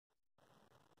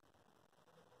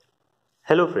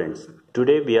Hello friends,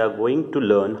 today we are going to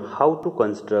learn how to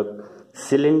construct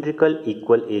cylindrical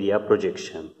equal area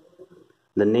projection.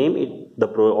 The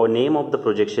name of the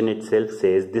projection itself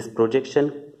says this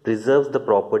projection preserves the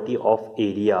property of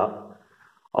area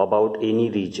about any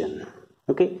region.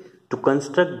 Okay, to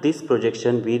construct this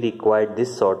projection we require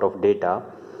this sort of data,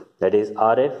 that is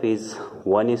RF is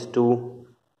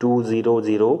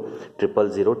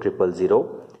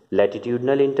 1:200,000,000,000.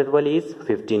 Latitudinal interval is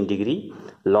 15 degree,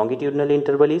 longitudinal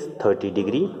interval is 30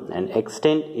 degree, and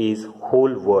extent is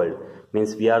whole world.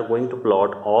 Means we are going to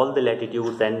plot all the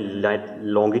latitudes and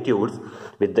longitudes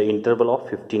with the interval of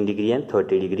 15 degree and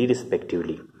 30 degree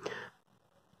respectively.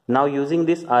 Now using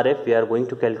this RF we are going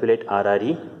to calculate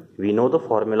RRE. We know the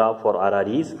formula for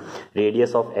RRE is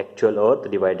radius of actual earth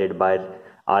divided by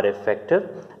RF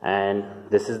factor, and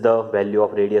this is the value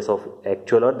of radius of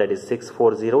actual earth, that is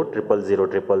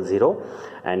 640,000,000,000,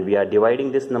 and we are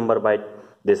dividing this number by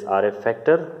this RF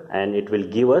factor and it will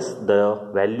give us the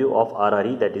value of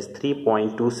RRE, that is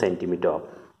 3.2 centimeter.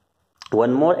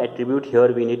 One more attribute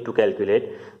here we need to calculate,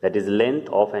 that is length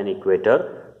of an equator,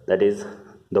 that is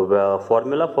the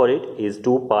formula for it is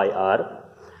 2 pi r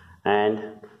and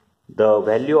the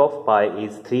value of pi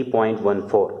is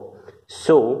 3.14.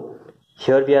 So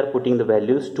here we are putting the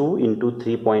values 2 into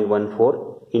 3.14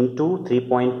 into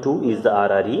 3.2 is the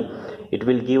RRE. It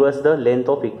will give us the length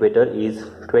of equator is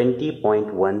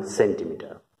 20.1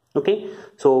 centimeter. Okay,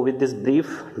 so with this brief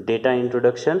data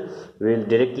introduction we will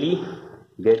directly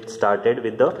get started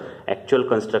with the actual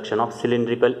construction of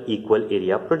cylindrical equal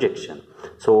area projection.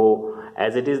 So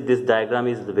as it is, this diagram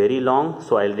is very long,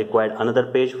 so I'll require another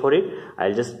page for it.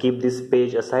 I'll just keep this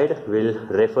page aside, we'll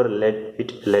refer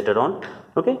it later on.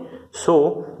 Okay,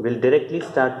 so we'll directly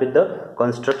start with the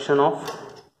construction of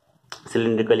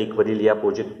cylindrical equal area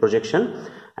projection,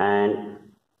 and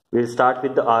we'll start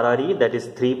with the RRE, that is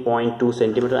 3.2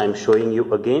 centimeter. I'm showing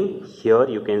you again. Here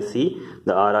you can see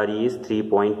the RRE is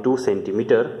 3.2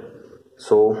 centimeter.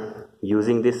 So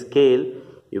using this scale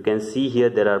you can see here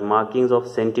there are markings of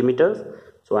centimeters,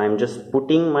 so I am just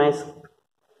putting my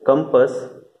compass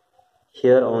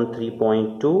here on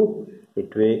 3.2.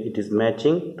 it is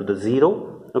matching to the 0.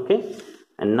 Okay,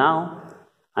 and now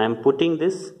I am putting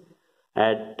this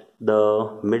at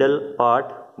the middle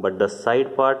part but the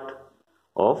side part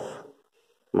of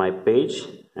my page,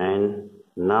 and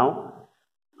now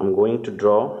I'm going to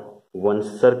draw one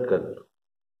circle.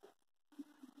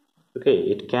 Okay,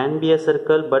 it can be a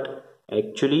circle but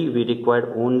actually we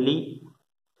require only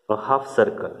a half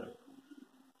circle.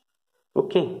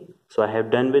 Okay, so I have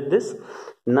done with this.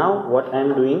 Now what I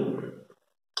am doing,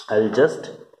 I'll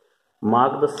just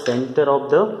mark the center of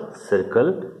the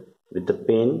circle with the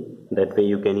pen, that way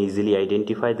you can easily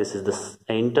identify this is the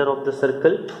center of the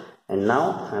circle. And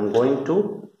now I'm going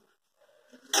to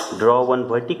draw one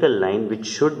vertical line which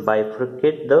should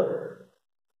bifurcate the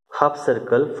half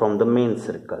circle from the main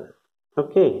circle.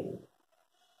 Okay,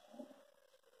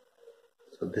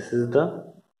 so this is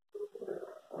the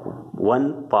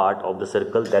one part of the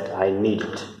circle that I need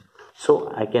it.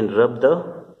 So I can rub the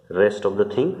rest of the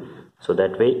thing, so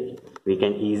that way we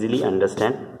can easily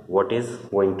understand what is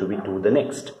going to be do the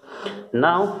next.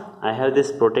 Now I have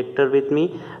this protector with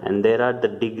me and there are the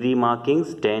degree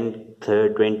markings 10,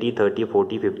 20, 30,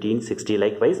 40, 15, 60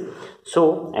 likewise.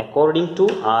 So according to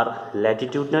our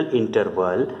latitudinal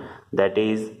interval, that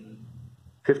is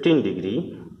 15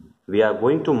 degree, we are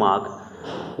going to mark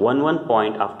one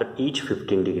point after each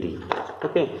 15 degree.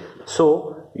 Okay,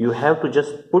 so you have to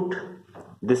just put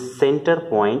this center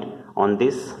point on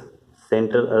this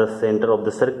center of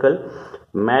the circle,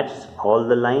 match all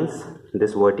the lines,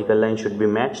 this vertical line should be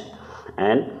matched,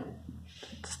 and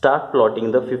start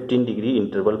plotting the 15 degree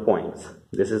interval points.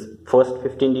 This is first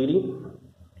 15 degree,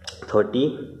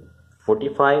 30,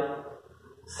 45,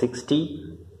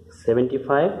 60,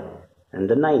 75 and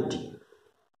the 90.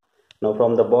 Now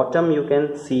from the bottom you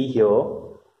can see here,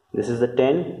 this is the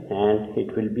 10 and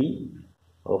it will be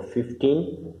a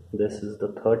 15, this is the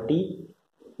 30,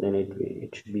 then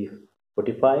it should be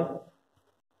 45,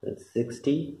 that's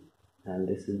 60, and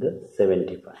this is the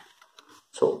 75.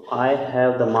 So I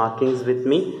have the markings with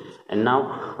me, and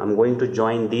now I'm going to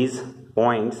join these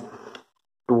points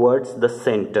towards the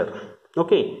center.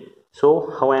 Okay, so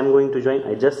how I am going to join,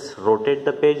 I just rotate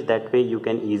the page, that way you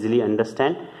can easily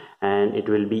understand and it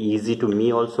will be easy to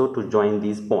me also to join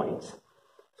these points.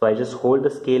 So I just hold the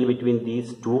scale between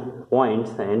these 2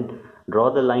 points and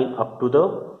draw the line up to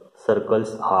the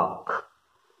circle's arc.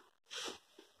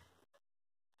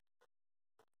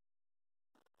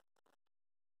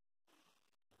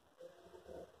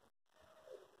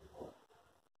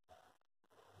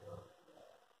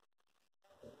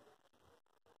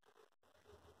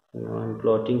 Now I'm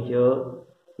plotting here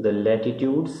the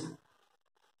latitudes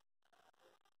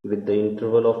with the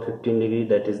interval of 15 degree,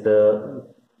 that is the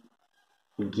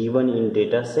given in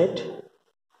data set.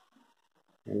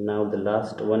 And now the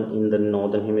last one in the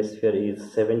northern hemisphere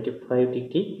is 75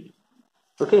 degree.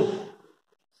 Okay,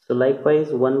 so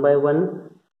likewise one by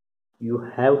one you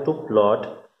have to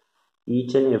plot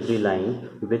each and every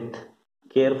line with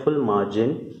careful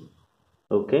margin.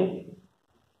 Okay,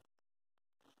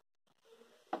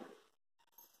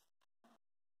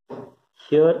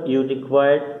 here you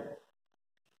require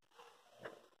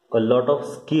a lot of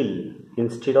skill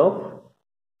instead of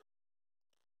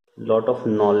lot of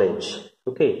knowledge.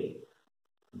 Okay,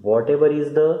 whatever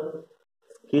is the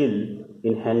skill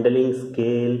in handling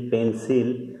scale,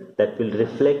 pencil, that will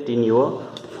reflect in your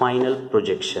final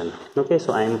projection. Okay,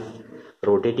 so I am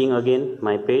rotating again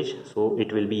my page so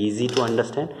it will be easy to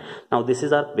understand. Now this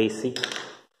is our basic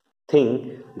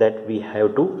thing that we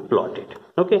have to plot it.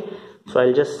 Okay, so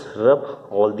I'll just rub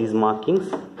all these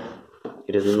markings,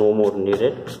 it is no more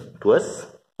needed to us.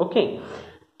 Okay,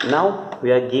 now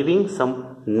we are giving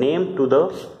some name to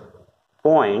the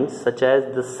points, such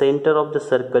as the center of the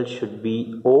circle should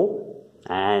be O,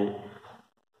 and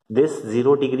this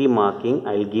 0 degree marking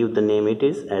I'll give the name it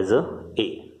is as a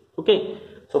A. Okay,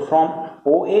 so from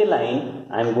OA line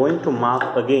I'm going to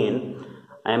mark again.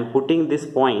 I am putting this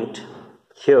point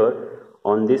here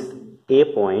on this A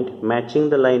point, matching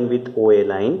the line with OA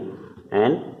line,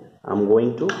 and I'm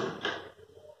going to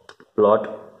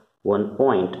plot one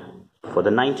point for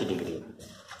the 90 degree.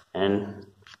 And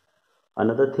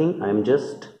another thing, I am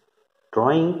just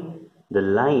drawing the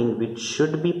line which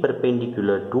should be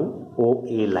perpendicular to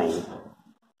OA line.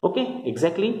 Okay,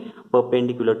 exactly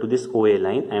perpendicular to this OA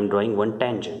line I am drawing one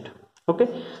tangent. Okay,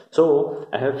 so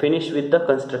I have finished with the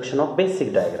construction of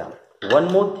basic diagram.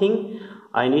 One more thing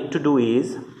I need to do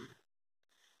is,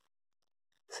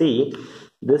 see,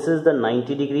 this is the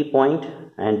 90 degree point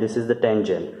and this is the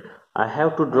tangent. I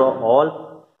have to draw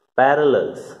all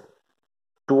parallels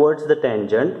towards the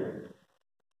tangent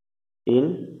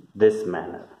in this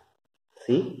manner.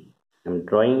 See, I am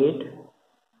drawing it.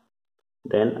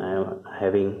 Then I am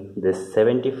having this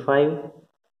 75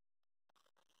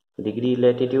 degree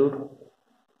latitude.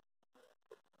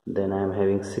 Then I am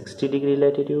having 60 degree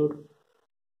latitude.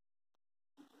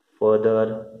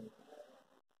 Further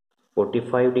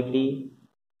 45 degree.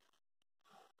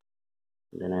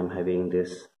 Then I am having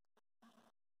this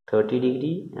 30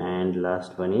 degree, and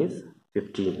last one is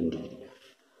 15 degree.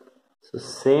 So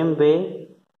same way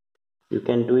you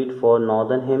can do it for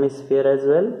northern hemisphere as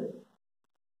well.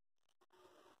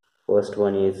 First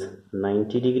one is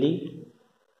 90 degree,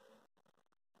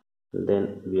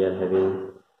 then we are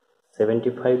having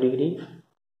 75 degree,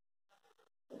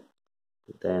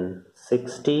 then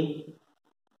 60,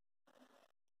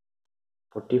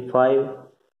 45,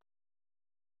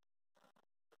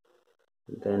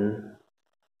 then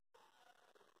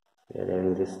we are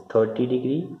having this 30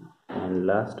 degree, and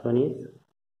last one is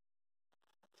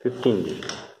 15 degree.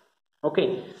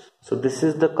 Okay, so this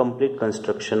is the complete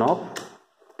construction of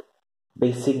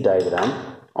basic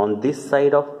diagram. On this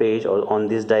side of page or on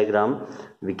this diagram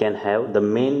we can have the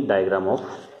main diagram of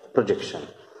projection.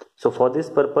 So for this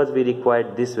purpose we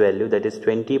required this value, that is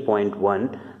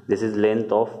 20.1. this is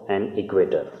length of an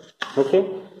equator. Okay,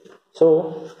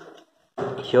 so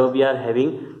here we are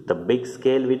having the big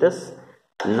scale with us.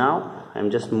 Now I am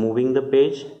just moving the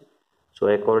page, so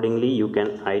accordingly you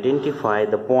can identify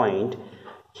the point.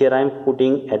 Here I am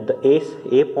putting at the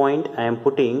A point, I am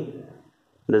putting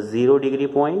the 0 degree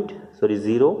point,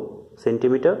 0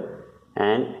 centimeter,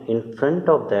 and in front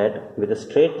of that with a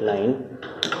straight line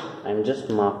I am just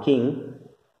marking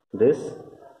this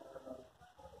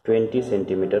 20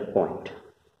 centimeter point,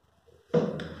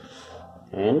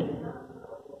 and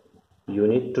you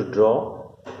need to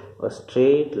draw a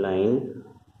straight line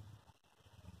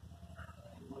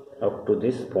up to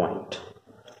this point.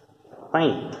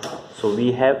 Fine, so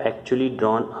we have actually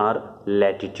drawn our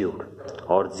latitude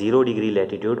or 0 degree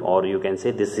latitude, or you can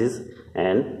say this is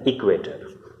an equator.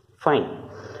 Fine,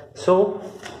 so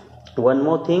one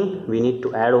more thing we need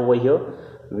to add over here.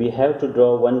 We have to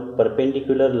draw one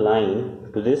perpendicular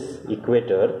line to this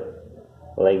equator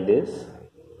like this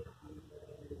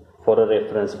for a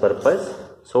reference purpose.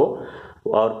 So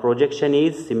our projection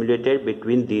is simulated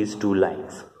between these two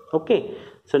lines. Okay,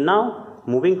 so now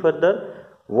moving further,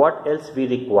 what else we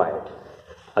required?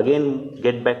 Again,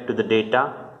 get back to the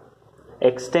data.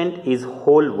 Extent is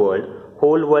whole world.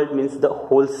 Whole world means the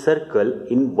whole circle.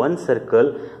 In one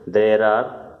circle there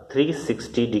are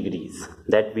 360 degrees,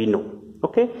 that we know.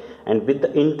 Okay, and with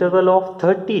the interval of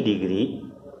 30 degree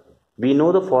we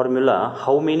know the formula.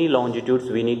 How many longitudes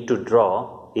we need to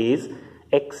draw is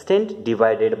extent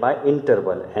divided by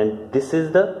interval, and this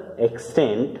is the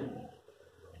extent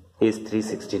is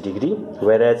 360 degree,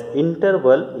 whereas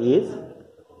interval is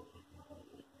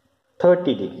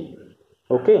 30 degree.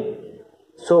 Okay,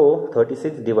 so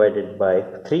 36 divided by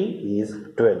 3 is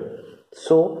 12.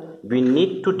 So we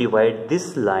need to divide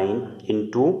this line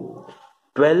into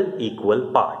 12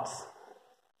 equal parts.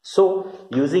 So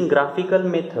using graphical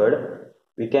method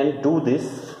we can do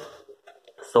this.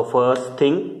 So first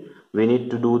thing we need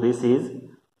to do this is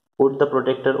put the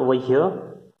protractor over here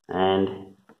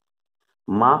and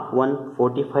mark one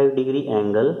 45 degree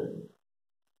angle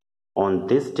on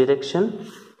this direction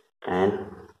and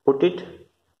put it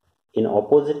in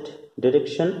opposite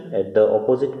direction at the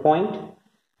opposite point,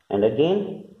 and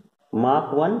again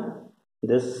mark one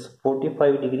this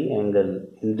 45 degree angle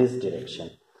in this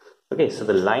direction. Okay, so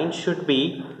the line should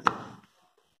be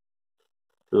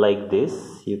like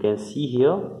this. You can see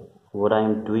here what I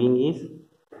am doing is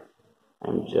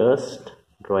I'm just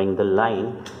drawing the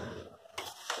line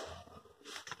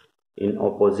in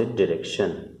opposite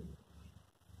direction.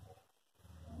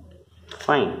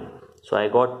 Fine. So I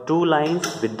got two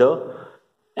lines with the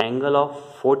angle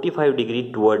of 45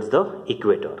 degree towards the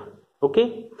equator.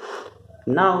 Okay.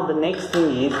 Now the next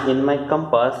thing is, in my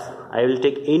compass I will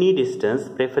take any distance,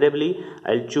 preferably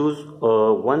I'll choose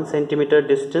 1 centimeter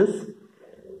distance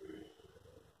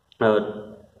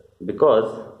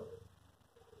because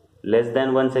less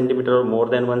than 1 centimeter or more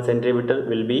than 1 centimeter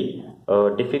will be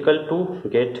difficult to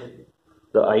get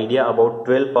the idea about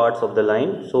 12 parts of the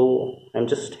line. So I'm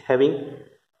just having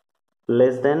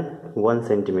less than 1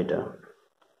 centimeter.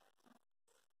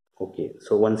 Okay,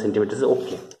 so 1 centimeter is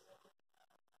okay.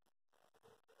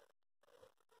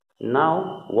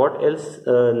 Now what else,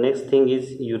 next thing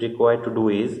is you require to do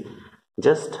is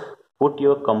just put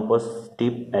your compass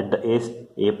tip at the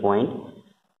A point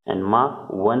and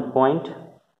mark one point,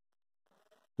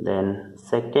 then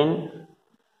second,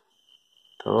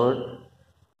 third,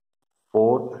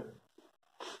 fourth,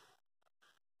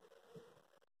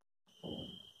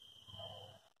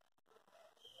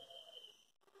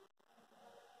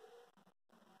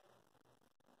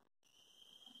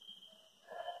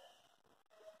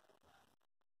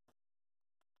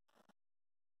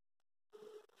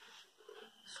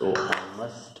 so I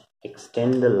must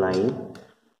extend the line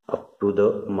up to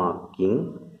the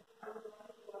marking,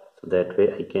 so that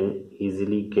way I can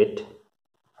easily get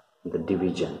the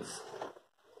divisions.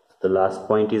 The last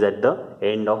point is at the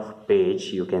end of page.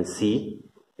 You can see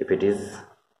if it is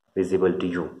visible to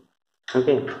you.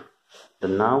 Okay, so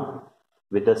now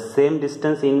with the same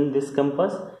distance in this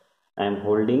compass I am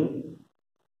holding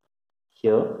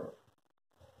here.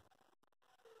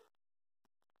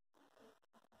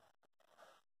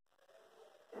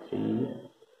 Three,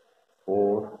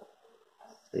 4,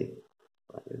 6,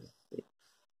 5, 6,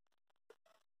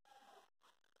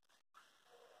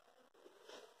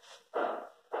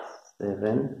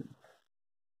 7,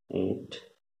 8,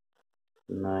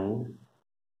 9,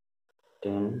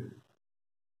 10,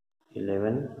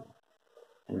 11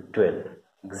 and 12.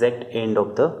 Exact end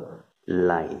of the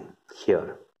line.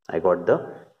 Here I got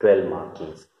the 12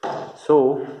 markings.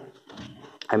 So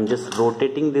I'm just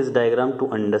rotating this diagram to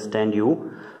understand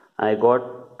you. I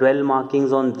got 12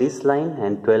 markings on this line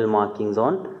and 12 markings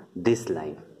on this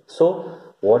line. So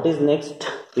what is next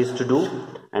is to do,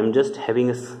 I'm just having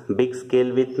a big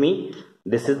scale with me.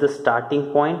 This is the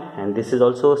starting point and this is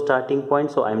also a starting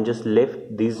point. So I'm just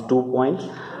left these 2 points.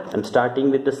 I'm starting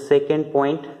with the second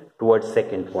point towards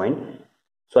second point.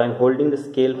 So I'm holding the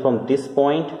scale from this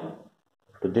point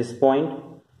to this point.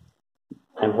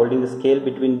 I'm holding the scale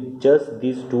between just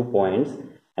these 2 points,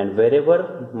 and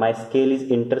wherever my scale is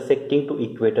intersecting to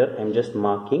equator, I'm just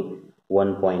marking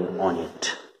 1 point on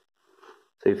it.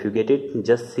 So if you get it,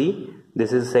 just see,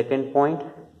 this is second point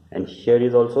and here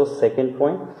is also second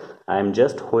point. I am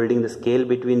just holding the scale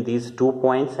between these 2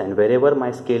 points, and wherever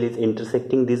my scale is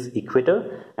intersecting this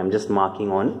equator, I'm just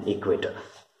marking on equator.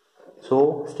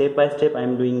 So step by step I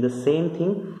am doing the same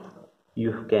thing.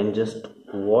 You can just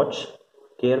watch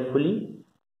carefully.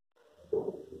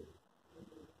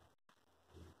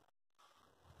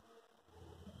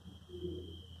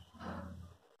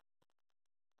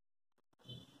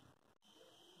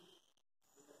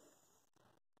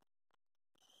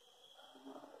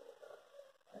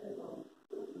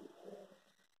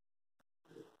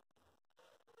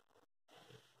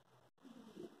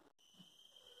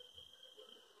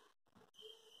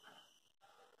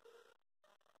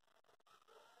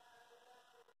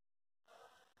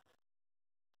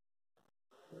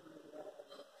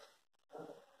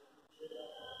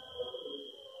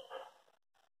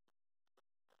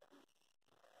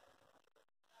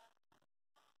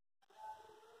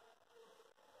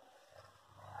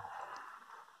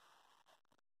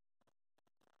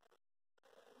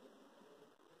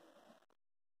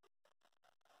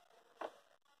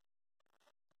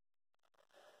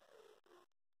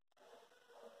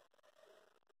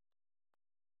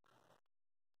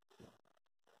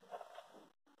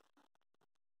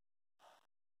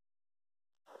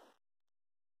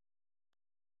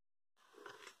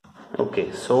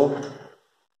 Okay, so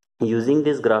using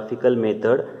this graphical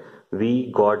method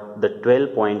we got the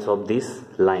 12 points of this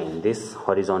line, this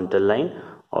horizontal line,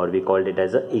 or we called it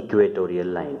as a equatorial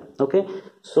line. Okay,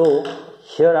 so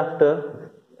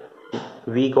hereafter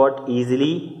we got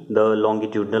easily the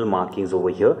longitudinal markings over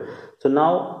here. So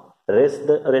now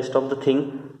the rest of the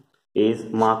thing is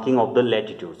marking of the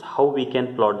latitudes, how we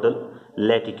can plot the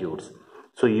latitudes.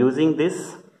 So using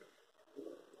this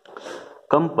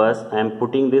compass I am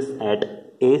putting this at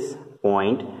S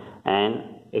point and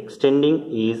extending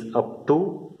is up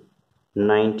to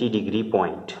 90-degree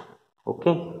point.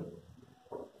 Okay,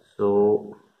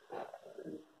 so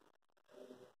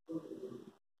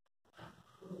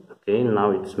okay,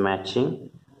 now it's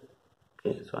matching.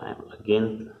 Okay, so I am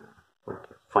again,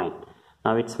 okay, fine,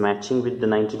 now it's matching with the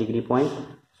 90-degree point.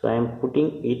 So I am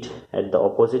putting it at the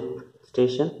opposite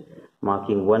station,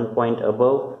 marking 1 point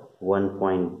above, 1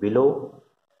 point below,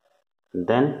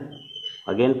 then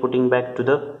again putting back to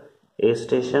the A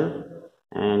station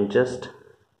and just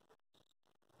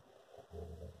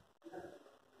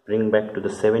bring back to the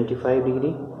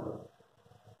 75-degree.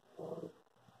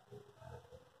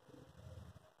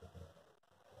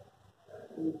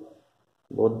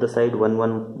 Both the side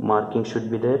 1 marking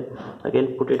should be there.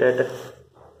 Again put it at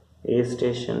A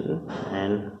station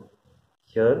and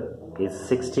here is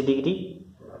 60-degree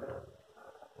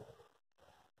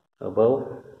above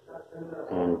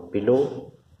and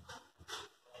below.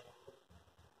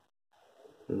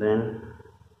 Then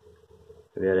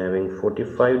we are having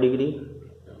 45-degree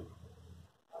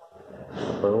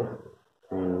above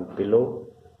and below.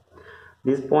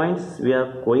 These points we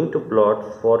are going to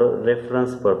plot for a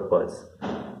reference purpose.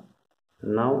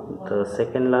 Now the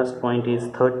second last point is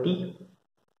 30,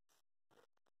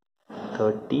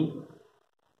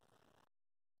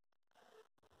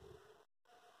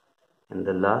 and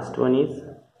the last one is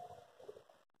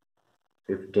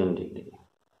 15-degree.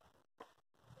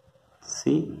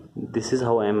 See, this is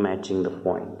how I am matching the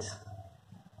points.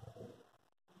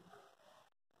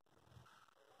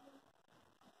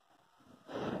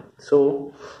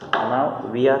 So now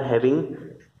we are having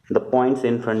the points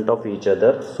in front of each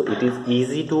other, so it is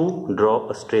easy to draw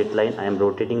a straight line. I am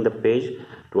rotating the page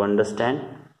to understand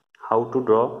how to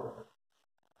draw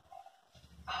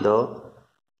the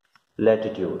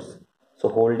latitudes. So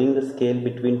holding the scale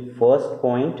between first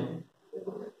point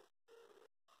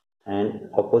and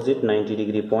opposite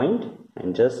 90-degree point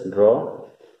and just draw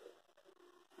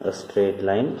a straight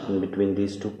line in between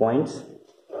these 2 points.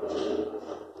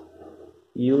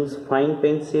 Use fine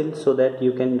pencil so that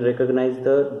you can recognize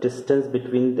the distance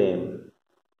between them.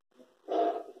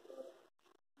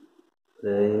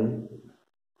 Then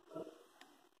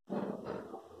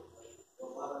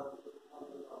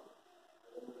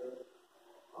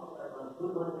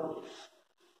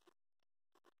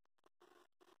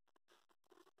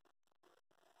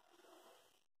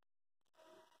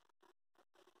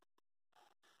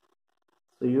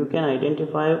so you can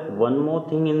identify one more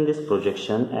thing in this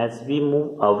projection. As we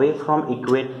move away from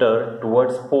equator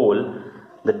towards pole,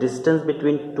 the distance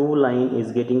between two lines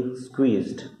is getting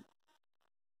squeezed,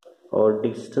 or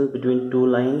distance between two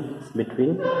lines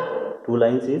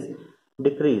is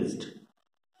decreased.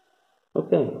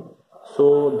 Okay,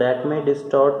 so that may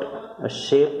distort a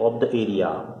shape of the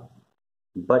area,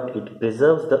 but it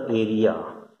preserves the area,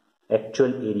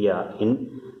 actual area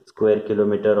in square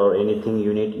kilometer or anything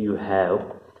unit you have,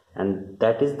 and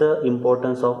that is the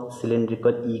importance of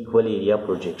cylindrical equal area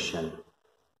projection.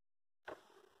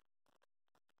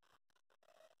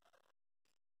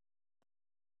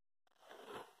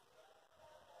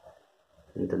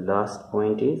 And the last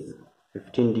point is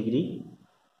 15-degree.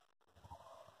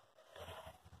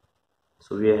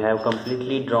 So we have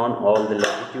completely drawn all the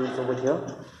latitudes over here,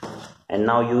 and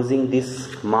now using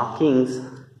these markings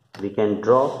we can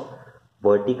draw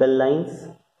vertical lines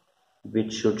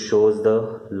which should shows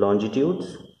the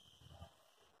longitudes.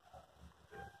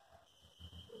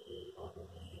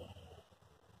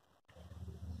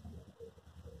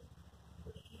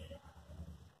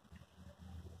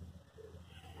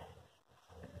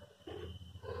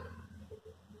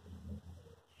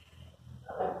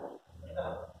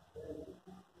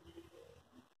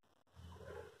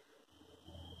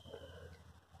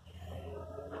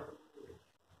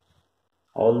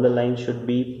 All the lines should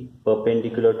be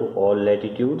perpendicular to all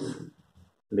latitudes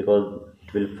because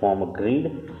it will form a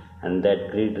grid, and that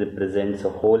grid represents a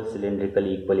whole cylindrical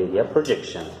equal area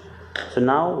projection. So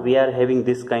now we are having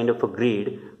this kind of a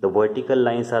grid. The vertical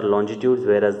lines are longitudes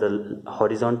whereas the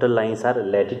horizontal lines are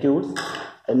latitudes,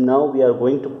 and now we are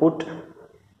going to put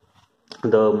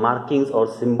the markings or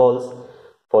symbols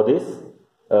for this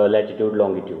latitude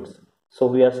longitudes. So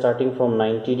we are starting from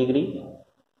 90 degree.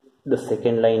 The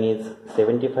second line is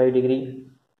 75 degree,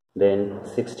 then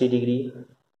 60 degree,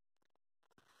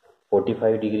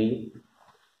 45 degree,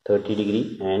 30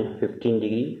 degree and 15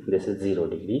 degree. This is 0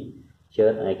 degree.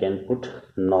 Here I can put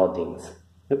nothings.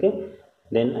 Okay,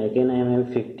 then again I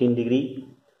am 15 degree,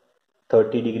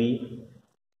 30 degree,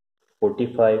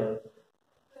 45,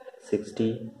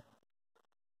 60,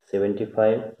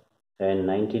 75 and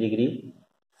 90 degree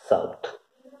south.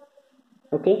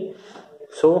 Okay,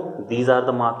 so these are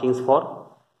the markings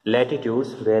for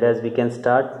latitudes, whereas we can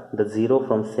start the 0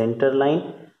 from center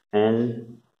line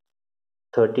and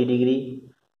 30 degree,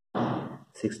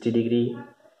 60 degree,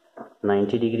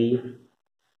 90 degree,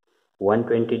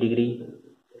 120 degree,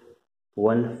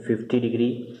 150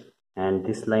 degree and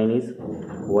this line is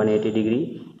 180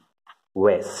 degree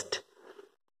west.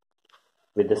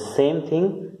 With the same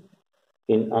thing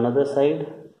in another side,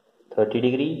 30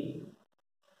 degree,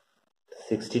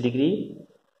 60 degree,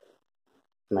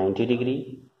 90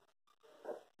 degree,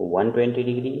 120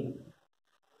 degree,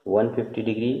 150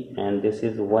 degree and this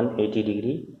is 180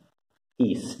 degree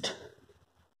east.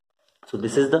 So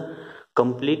this is the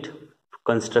complete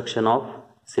construction of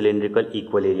cylindrical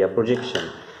equal area projection.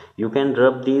 You can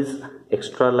rub these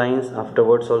extra lines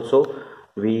afterwards also.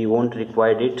 We won't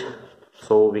require it,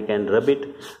 so we can rub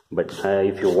it, but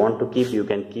if you want to keep, you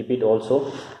can keep it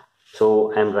also.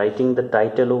 So I am writing the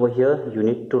title over here. You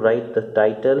need to write the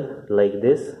title like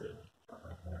this: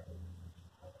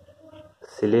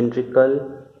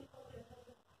 cylindrical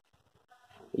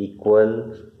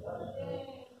equal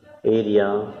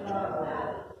area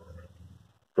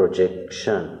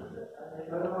projection.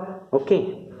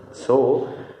 Okay,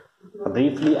 so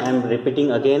briefly I am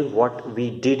repeating again what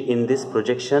we did in this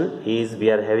projection is we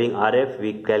are having RF,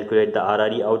 we calculate the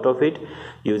RRE out of it.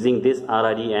 Using this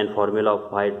RRE and formula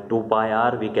of 2 pi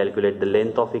r, we calculate the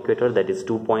length of equator, that is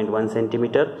 2.1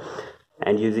 centimeter,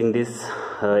 and using this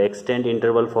extend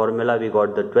interval formula we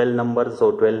got the 12 numbers,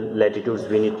 so 12 latitudes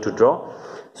we need to draw.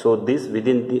 So this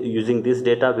using this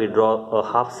data we draw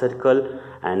a half circle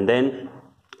and then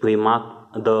we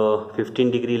mark the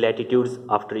 15 degree latitudes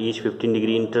after each 15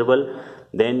 degree interval.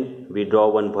 Then we draw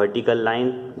one vertical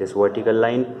line, this vertical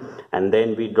line, and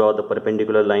then we draw the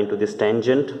perpendicular line to this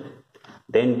tangent.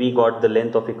 Then we got the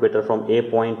length of equator from A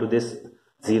point to this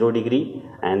 0 degree,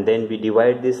 and then we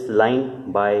divide this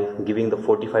line by giving the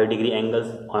 45 degree angles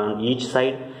on each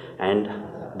side and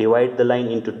divide the line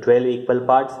into 12 equal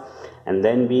parts, and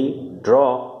then we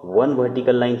draw one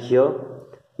vertical line here,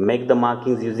 make the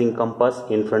markings using compass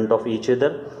in front of each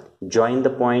other, join the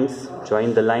points,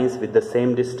 join the lines with the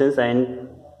same distance, and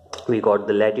we got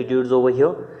the latitudes over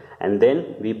here. And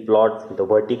then we plot the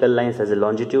vertical lines as a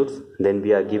longitudes. Then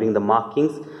we are giving the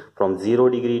markings from 0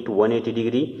 degree to 180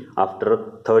 degree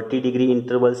after 30 degree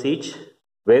intervals each,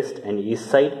 west and east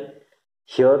side.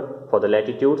 Here for the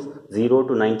latitudes 0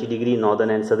 to 90 degree northern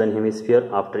and southern hemisphere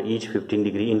after each 15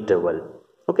 degree interval.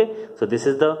 Okay, so this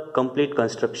is the complete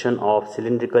construction of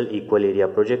cylindrical equal area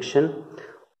projection.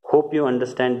 Hope you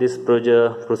understand this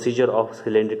procedure of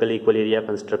cylindrical equal area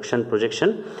construction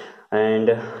projection. And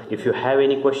if you have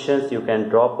any questions, you can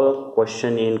drop a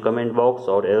question in comment box,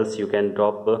 or else you can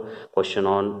drop a question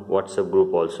on WhatsApp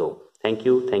group also. Thank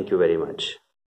you very much.